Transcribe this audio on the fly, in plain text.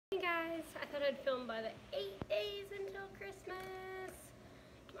I'd film by the 8 days until Christmas.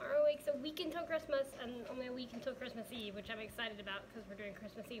 Tomorrow makes a week until Christmas, and only a week until Christmas Eve, which I'm excited about because we're doing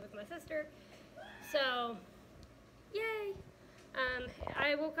Christmas Eve with my sister. So, yay!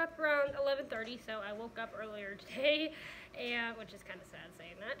 I woke up around 11:30, so I woke up earlier today, and which is kind of sad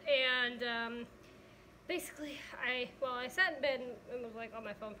saying that. And basically, I sat in bed and was like on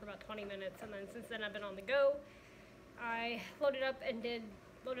my phone for about 20 minutes, and then since then I've been on the go. I loaded up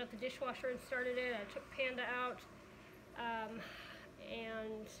the dishwasher and started it. I took Panda out,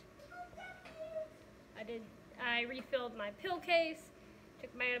 and I refilled my pill case,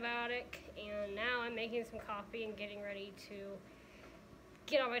 took my antibiotic, and now I'm making some coffee and getting ready to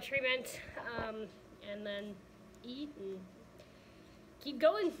get on my treatment, and then eat and keep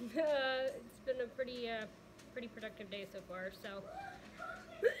going. It's been a pretty productive day so far, so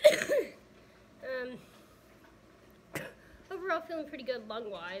overall feeling pretty good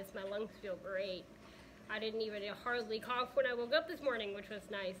lung-wise. My lungs feel great. I didn't even hardly cough when I woke up this morning, which was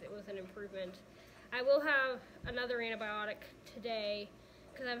nice. It was an improvement. I will have another antibiotic today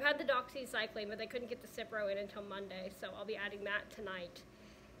because I've had the doxycycline, but they couldn't get the Cipro in until Monday, so I'll be adding that tonight.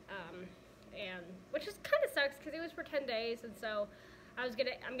 And which just kind of sucks because it was for 10 days, and so I'm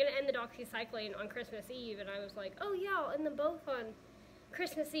gonna end the doxycycline on Christmas Eve, and I was like, oh yeah, I'll end them both on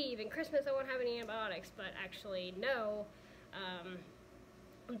Christmas Eve, and Christmas I won't have any antibiotics, but actually no.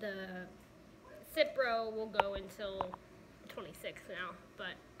 The Cipro will go until the 26th now,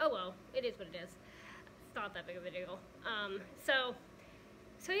 but oh well, it is what it is. It's not that big of a deal. So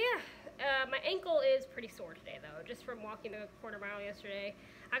yeah, my ankle is pretty sore today though, just from walking a quarter mile yesterday.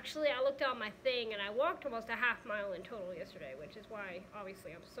 Actually, I looked on my thing and I walked almost a half mile in total yesterday, which is why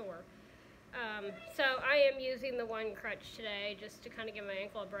obviously I'm sore. So I am using the one crutch today just to kind of give my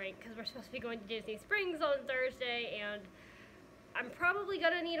ankle a break because we're supposed to be going to Disney Springs on Thursday, and I'm probably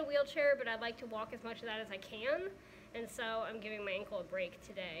going to need a wheelchair, but I'd like to walk as much of that as I can, and so I'm giving my ankle a break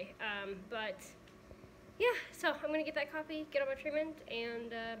today. But yeah, so I'm going to get that coffee, get on my treatment,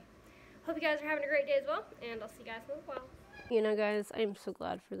 and hope you guys are having a great day as well, and I'll see you guys in a while. You know, guys, I'm so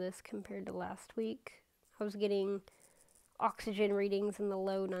glad for this compared to last week. I was getting oxygen readings in the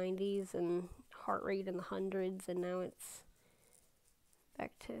low 90s and heart rate in the hundreds, and now it's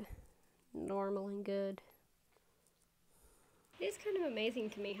back to normal and good. It's kind of amazing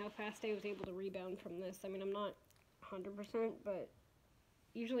to me how fast I was able to rebound from this. I mean, I'm not 100%, but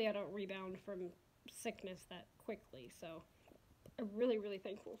usually I don't rebound from sickness that quickly, so I'm really, really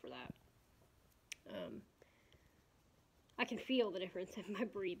thankful for that. I can feel the difference in my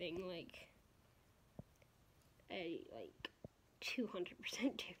breathing, like a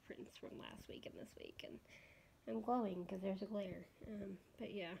 200% difference from last week and this week, and I'm glowing because there's a glare.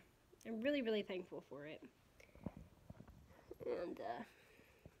 But yeah, I'm really, really thankful for it. And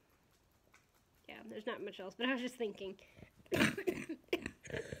yeah, there's not much else, but I was just thinking.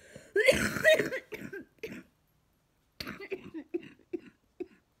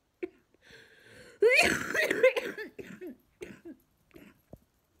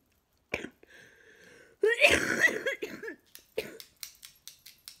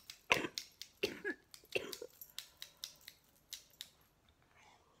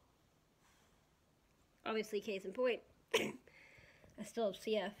 Obviously, case in point, I still have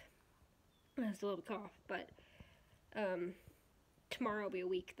CF, and I still have a cough, but tomorrow will be a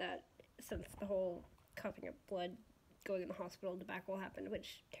week that, since the whole coughing up blood, going in the hospital debacle happened,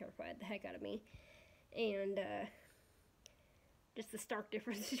 which terrified the heck out of me, and just the stark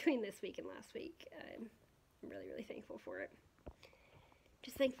difference between this week and last week. I'm really, really thankful for it.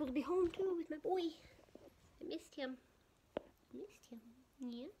 Just thankful to be home, too, with my boy. I missed him.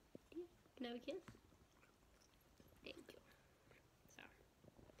 Yeah? Can I have a kiss? Thank you. So,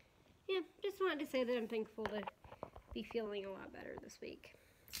 yeah, just wanted to say that I'm thankful to be feeling a lot better this week.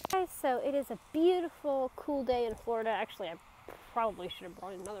 Guys, so it is a beautiful, cool day in Florida. Actually, I probably should have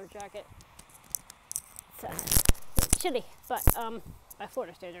brought another jacket. It's chilly, but by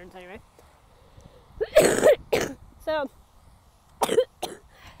Florida standards anyway. So,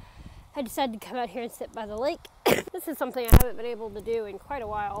 I decided to come out here and sit by the lake. This is something I haven't been able to do in quite a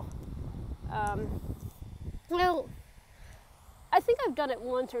while. Well, I think I've done it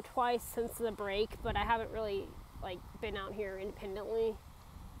once or twice since the break, but I haven't really been out here independently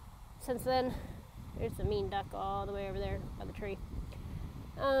since then. There's the mean duck all the way over there by the tree.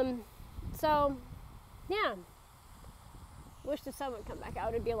 So yeah, wish the sun would come back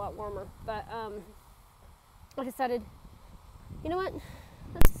out. It'd be a lot warmer, but I decided, you know what,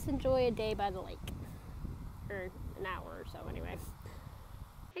 let's just enjoy a day by the lake, or an hour or so anyway.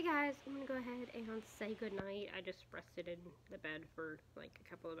 Hey guys, I'm gonna go ahead and say goodnight. I just rested in the bed for like a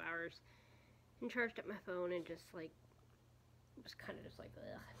couple of hours, and charged up my phone and just like was kind of just like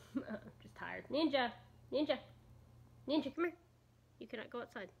ugh, just tired. Ninja, Ninja, Ninja, come here. You cannot go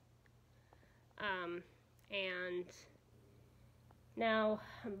outside. And now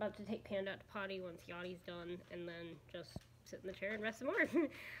I'm about to take Panda out to potty once Yachty's done, and then just sit in the chair and rest some more.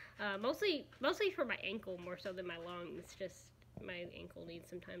 Mostly for my ankle more so than my lungs. Just my ankle needs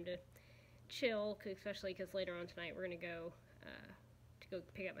some time to chill, especially because later on tonight we're gonna go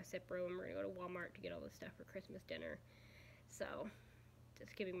pick up my Cipro, and we're gonna go to Walmart to get all this stuff for Christmas dinner. So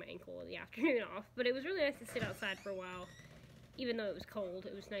just giving my ankle the afternoon off. But it was really nice to sit outside for a while, even though it was cold.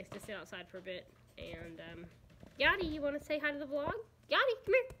 It was nice to sit outside for a bit. And Yachty, you want to say hi to the vlog? Yachty,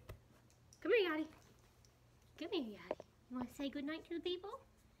 come here. Come here, Yachty. Come here, Yachty. You want to say goodnight to the people?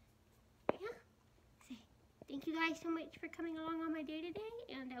 Yeah? Say, thank you guys so much for coming along on my day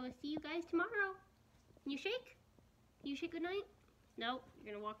today, and I will see you guys tomorrow. You shake? You shake goodnight? Nope,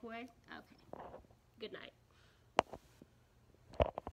 you're going to walk away? Okay. Good night.